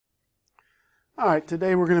All right,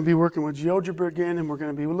 today we're going to be working with Geogebra again, and we're going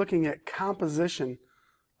to be looking at composition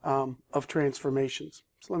of transformations.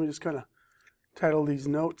 So let me just kind of title these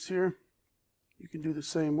notes here. You can do the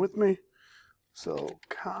same with me. So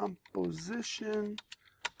composition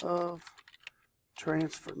of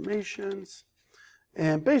transformations.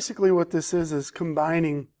 And basically what this is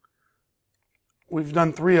combining, we've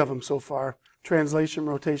done 3 of them so far, translation,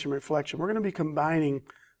 rotation, reflection. We're going to be combining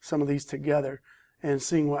some of these together and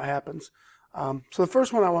seeing what happens. So the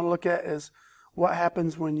first one I want to look at is what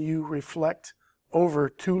happens when you reflect over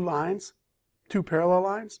 2 lines, 2 parallel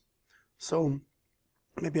lines. So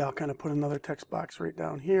maybe I'll kind of put another text box right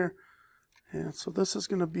down here. And so this is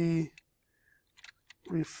going to be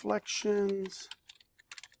reflections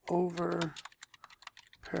over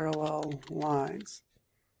parallel lines.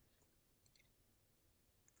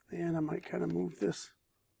 And I might kind of move this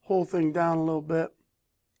whole thing down a little bit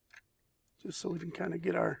just so we can kind of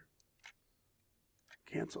get our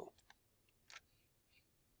cancel.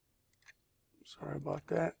 Sorry about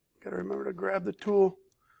that. Got to remember to grab the tool,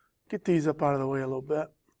 get these up out of the way a little bit.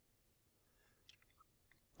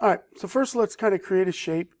 All right, so first let's kind of create a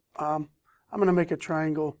shape. I'm going to make a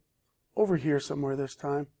triangle over here somewhere this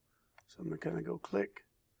time. So I'm going to kind of go click,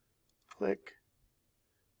 click,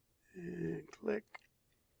 and click.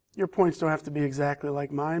 Your points don't have to be exactly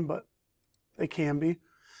like mine, but they can be.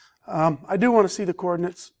 I do want to see the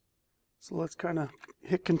coordinates. So let's kind of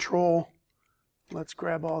hit Control. Let's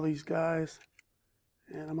grab all these guys.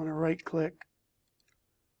 And I'm going to right click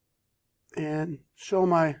and show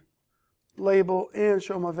my label and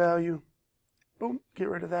show my value. Boom, get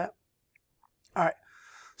rid of that. All right,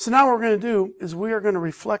 so now what we're going to do is we are going to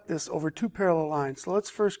reflect this over 2 parallel lines. So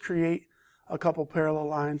let's first create a couple parallel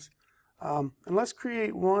lines. And let's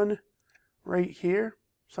create one right here.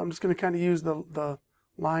 So I'm just going to kind of use the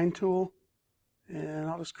line tool. And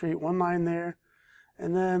I'll just create one line there.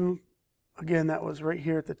 And then, again, that was right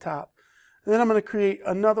here at the top. And then I'm going to create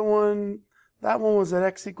another one. That one was at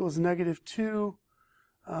x equals -2.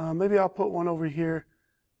 Maybe I'll put one over here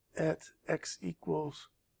at x equals,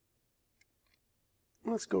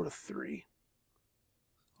 let's go to 3.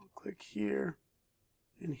 I'll click here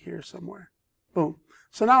and here somewhere. Boom.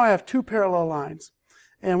 So now I have 2 parallel lines.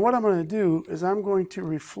 And what I'm going to do is I'm going to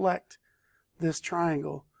reflect this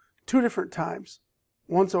triangle 2 different times,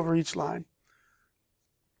 once over each line.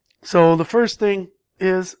 So the first thing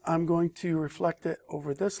is I'm going to reflect it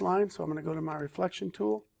over this line. So I'm going to go to my reflection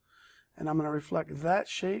tool and I'm going to reflect that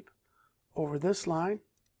shape over this line.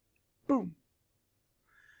 Boom.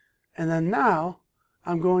 And then now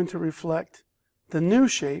I'm going to reflect the new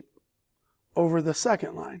shape over the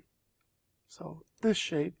second line. So this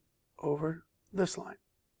shape over this line.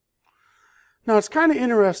 Now it's kind of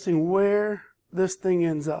interesting where this thing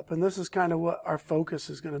ends up, and this is kind of what our focus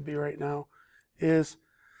is going to be right now, is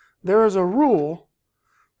there's a rule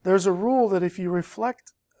that if you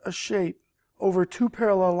reflect a shape over 2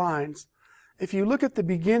 parallel lines, if you look at the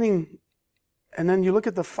beginning and then you look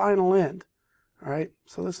at the final end, all right,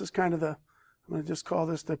 so this is kind of I'm going to just call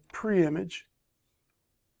this the pre-image.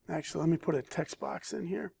 Actually, let me put a text box in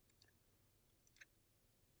here.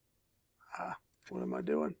 What am I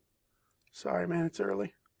doing? Sorry, man, it's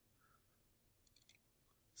early.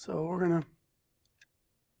 So we're going to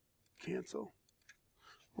cancel.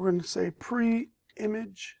 We're going to say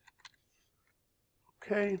pre-image.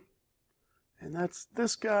 Okay. And that's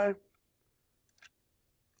this guy.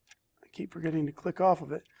 I keep forgetting to click off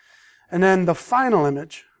of it. And then the final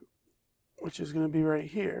image, which is going to be right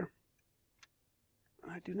here.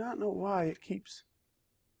 And I do not know why it keeps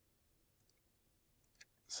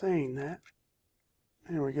saying that.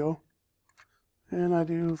 There we go. And I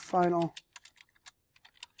do final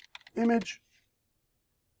image.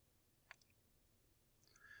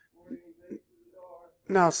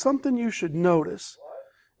 Now something you should notice.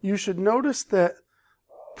 You should notice that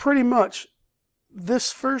pretty much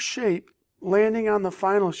this first shape landing on the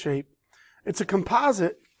final shape, it's a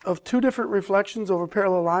composite of 2 different reflections over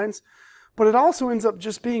parallel lines, but it also ends up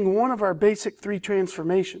just being one of our basic 3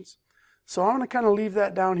 transformations. So I'm going to kind of leave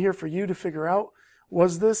that down here for you to figure out.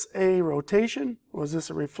 Was this a rotation? Was this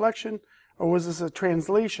a reflection? Or was this a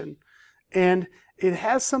translation? And it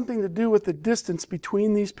has something to do with the distance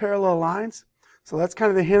between these parallel lines. So that's kind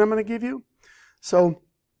of the hint I'm going to give you. So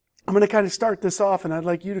I'm going to kind of start this off, and I'd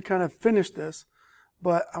like you to kind of finish this.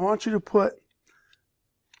 But I want you to put,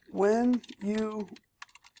 when you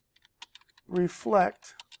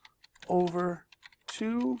reflect over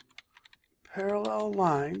 2 parallel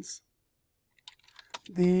lines,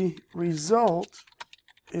 the result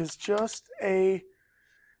is just a,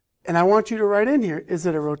 and I want you to write in here, is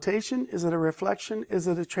it a rotation? Is it a reflection? Is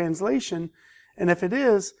it a translation? And if it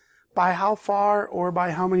is, by how far or by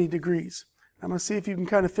how many degrees. I'm going to see if you can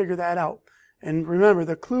kind of figure that out. And remember,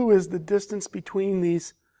 the clue is the distance between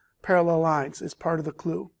these parallel lines is part of the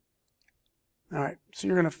clue. All right, so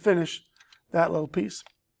you're going to finish that little piece.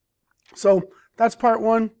 So that's part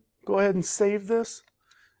one. Go ahead and save this.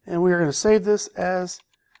 And we are going to save this as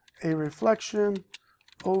a reflection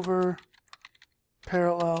over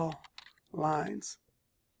parallel lines.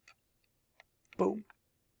 Boom.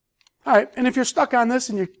 All right, and if you're stuck on this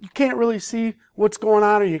and you can't really see what's going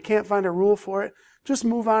on or you can't find a rule for it, just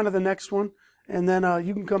move on to the next one, and then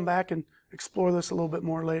you can come back and explore this a little bit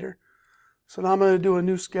more later. So now I'm going to do a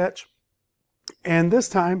new sketch, and this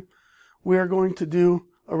time we are going to do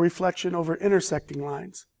a reflection over intersecting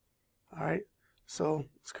lines. All right, so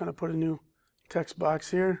let's kind of put a new text box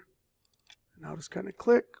here, and I'll just kind of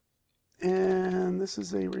click, and this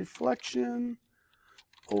is a reflection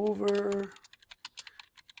over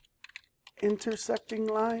intersecting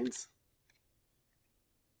lines.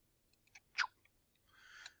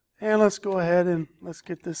 And let's go ahead and let's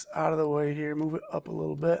get this out of the way here, move it up a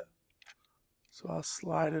little bit. So I'll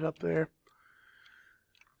slide it up there.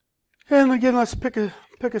 And again, let's pick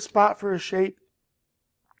a spot for a shape.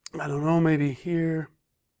 I don't know, maybe here,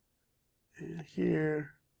 and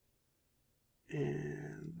here,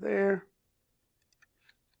 and there.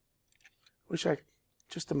 Wish I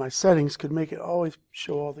just in my settings could make it always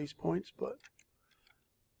show all these points, but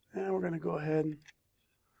and we're going to go ahead and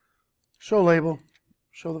show label,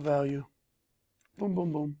 show the value. Boom,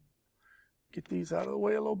 boom, boom. Get these out of the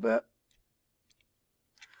way a little bit.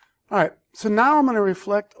 All right, so now I'm going to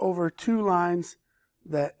reflect over two lines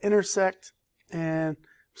that intersect, and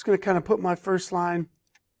I'm just going to kind of put my first line,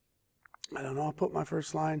 I don't know, I'll put my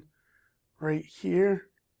first line right here.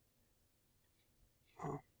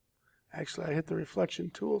 Oh, actually, I hit the reflection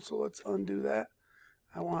tool, so let's undo that.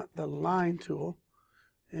 I want the line tool,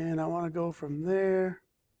 and I want to go from there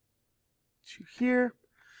to here.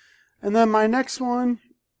 And then my next one,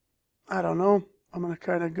 I don't know, I'm going to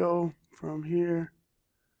kind of go from here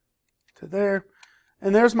to there.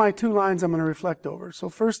 And there's my two lines I'm going to reflect over. So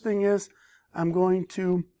first thing is I'm going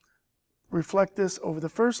to reflect this over the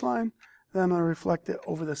first line, then I'm going to reflect it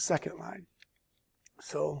over the second line.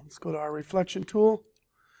 So let's go to our reflection tool,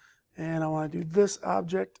 and I want to do this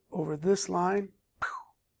object over this line.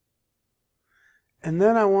 And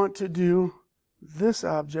then I want to do this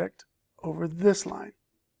object over this line.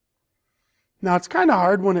 Now it's kind of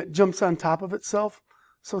hard when it jumps on top of itself.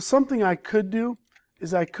 So something I could do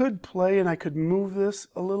is I could play and I could move this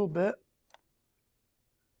a little bit.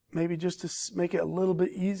 Maybe just to make it a little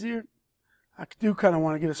bit easier. I do kind of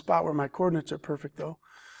want to get a spot where my coordinates are perfect though.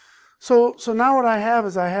 So now what I have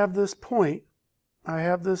is I have this point. I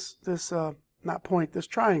have this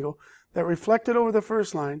triangle that reflected over the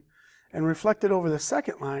first line and reflected over the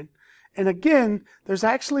second line. And again, there's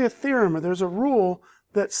actually a theorem, or there's a rule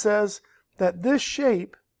that says that this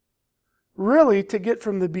shape, really to get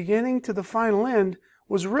from the beginning to the final end,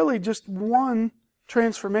 was really just one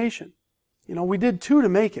transformation. You know, we did two to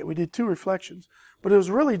make it. We did two reflections. But it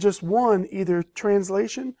was really just one, either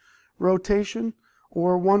translation, rotation,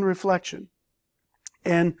 or one reflection.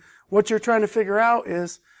 And what you're trying to figure out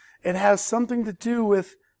is it has something to do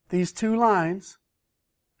with these two lines,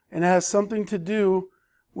 and it has something to do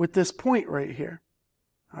with this point right here.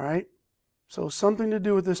 All right? So something to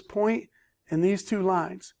do with this point and these two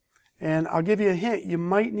lines. And I'll give you a hint. You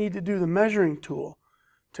might need to do the measuring tool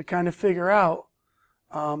to kind of figure out,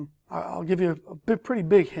 I'll give you a pretty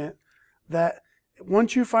big hint, that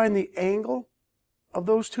once you find the angle of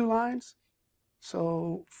those two lines,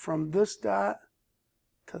 so from this dot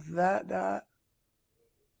to that dot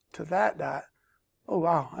to that dot, oh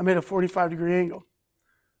wow, I made a 45-degree angle.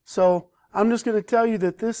 So I'm just going to tell you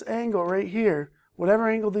that this angle right here, whatever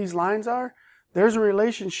angle these lines are, there's a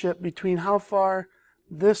relationship between how far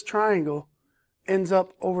this triangle ends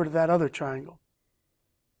up over to that other triangle.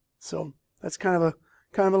 So that's kind of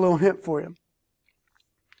a little hint for you.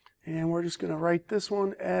 And we're just going to write this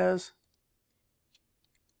one as,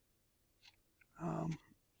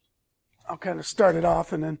 I'll kind of start it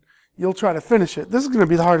off and then you'll try to finish it. This is going to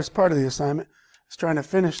be the hardest part of the assignment, is trying to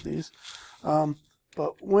finish these.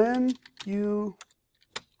 But when you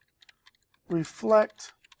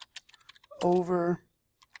reflect over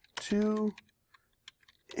two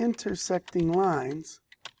intersecting lines,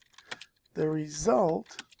 the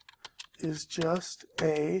result is just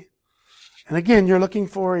and again, you're looking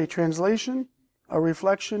for a translation, a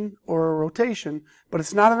reflection, or a rotation, but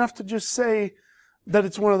it's not enough to just say that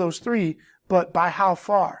it's one of those three, but by how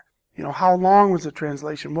far. You know, how long was the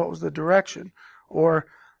translation? What was the direction? Or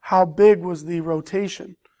how big was the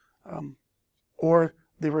rotation? or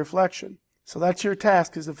the reflection. So that's your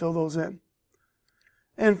task, is to fill those in.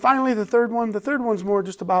 And finally, the third one's more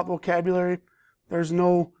just about vocabulary. There's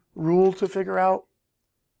no rule to figure out.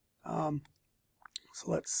 So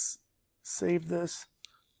let's save this.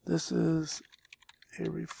 This is a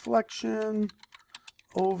reflection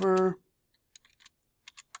over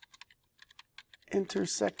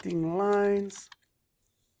intersecting lines.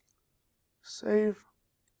 Save.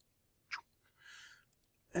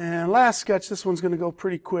 And last sketch, this one's going to go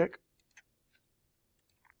pretty quick.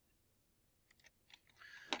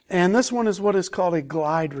 And this one is what is called a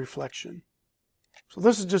glide reflection. So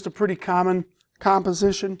this is just a pretty common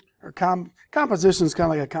composition, or composition is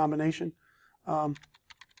kind of like a combination. A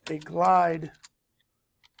glide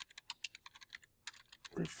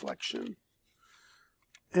reflection.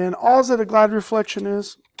 And all that a glide reflection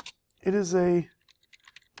is, it is a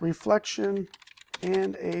reflection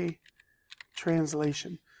and a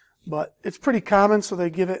translation. But it's pretty common, so they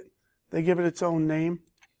give it its own name.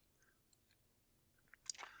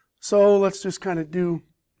 So let's just kind of do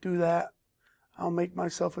that. I'll make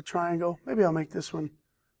myself a triangle. Maybe I'll make this one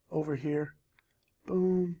over here.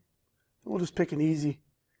 Boom. We'll just pick an easy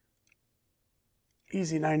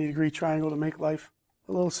 90-degree triangle to make life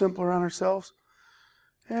a little simpler on ourselves.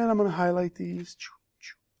 And I'm going to highlight these.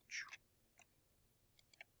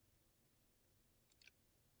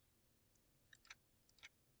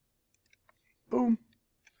 Boom.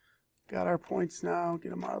 Got our points now.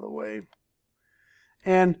 Get them out of the way.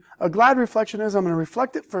 And a glide reflection is, I'm going to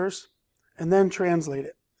reflect it first and then translate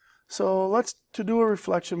it. So to do a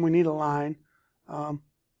reflection, we need a line.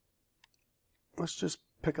 Let's just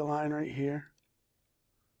pick a line right here.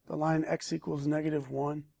 The line x equals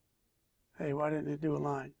 -1. Hey, why didn't it do a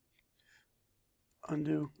line?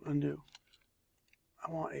 Undo, undo. I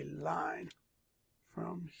want a line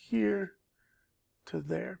from here to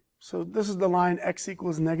there. So this is the line x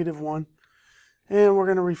equals -1. And we're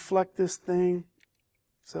going to reflect this thing.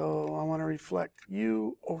 So I want to reflect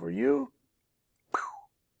u over u.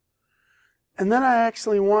 And then I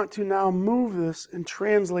actually want to now move this and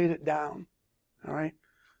translate it down. All right.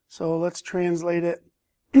 So let's translate it.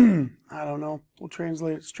 I don't know. We'll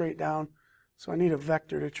translate it straight down. So I need a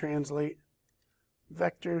vector to translate.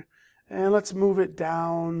 Vector. And let's move it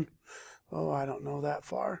down. Oh, I don't know, that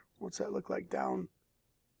far. What's that look like down?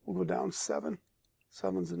 We'll go down 7.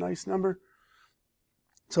 7's a nice number.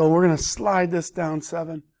 So we're going to slide this down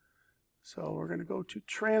 7. So we're going to go to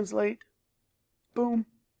translate. Boom.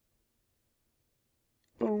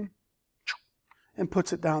 Boom. And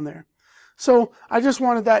puts it down there. So I just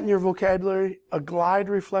wanted that in your vocabulary. A glide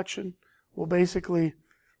reflection will basically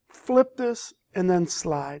flip this and then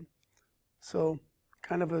slide. So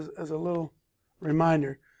kind of as a little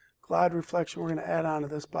reminder, glide reflection we're going to add onto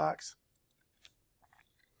this box.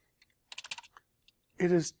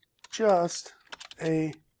 It is just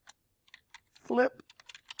a flip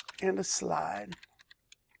and a slide.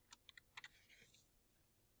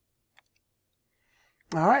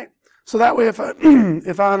 All right. So that way, if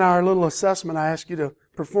on our little assessment I ask you to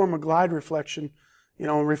perform a glide reflection,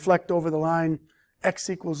 and reflect over the line x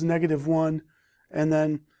equals -1, and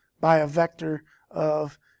then by a vector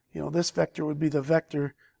of, this vector would be the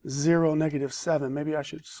vector 0, -7. Maybe I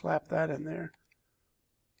should slap that in there.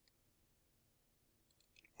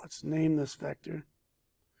 Let's name this vector.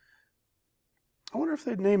 I wonder if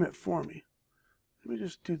they'd name it for me. Let me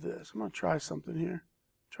just do this. I'm going to try something here.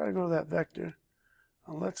 Try to go to that vector.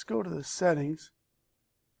 Now let's go to the settings.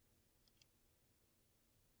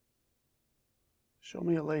 Show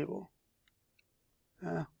me a label.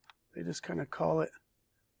 They just kind of call it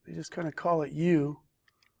U.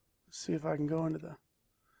 Let's see if I can go into the...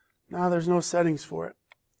 Now there's no settings for it.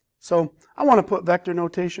 So I want to put vector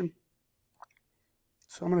notation.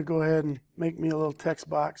 So I'm going to go ahead and make me a little text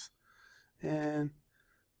box. And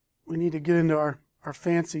we need to get into our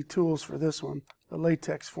fancy tools for this one, the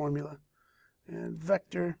latex formula. And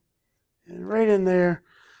vector, and right in there,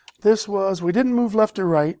 we didn't move left or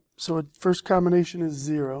right, so first combination is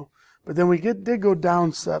 0, but then we did go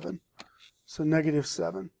down 7, so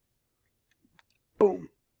 -7. Boom.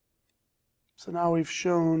 So now we've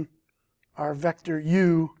shown our vector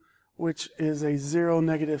u, which is a 0,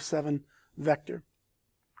 -7 vector.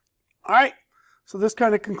 All right, so this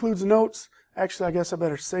kind of concludes the notes. Actually, I guess I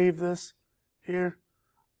better save this here.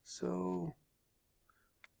 So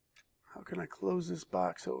how can I close this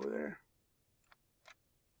box over there?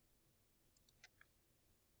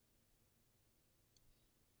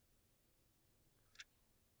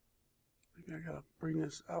 Maybe I gotta bring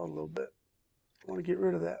this out a little bit. I want to get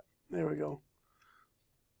rid of that. There we go.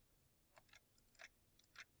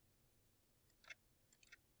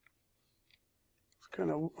 kind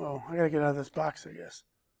of, oh, I gotta get out of this box, I guess.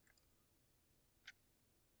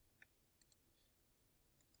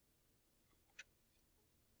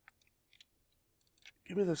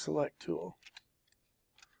 Give me the select tool.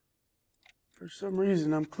 For some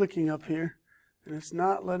reason, I'm clicking up here, and it's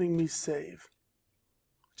not letting me save,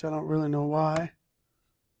 which I don't really know why.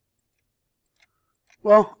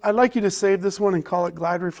 Well, I'd like you to save this one and call it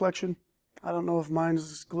glide reflection. I don't know if mine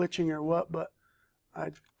is glitching or what, but I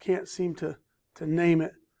can't seem to name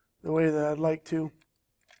it the way that I'd like to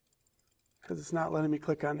because it's not letting me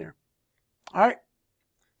click on there. All right,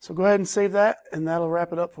 so go ahead and save that, and that'll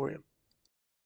wrap it up for you.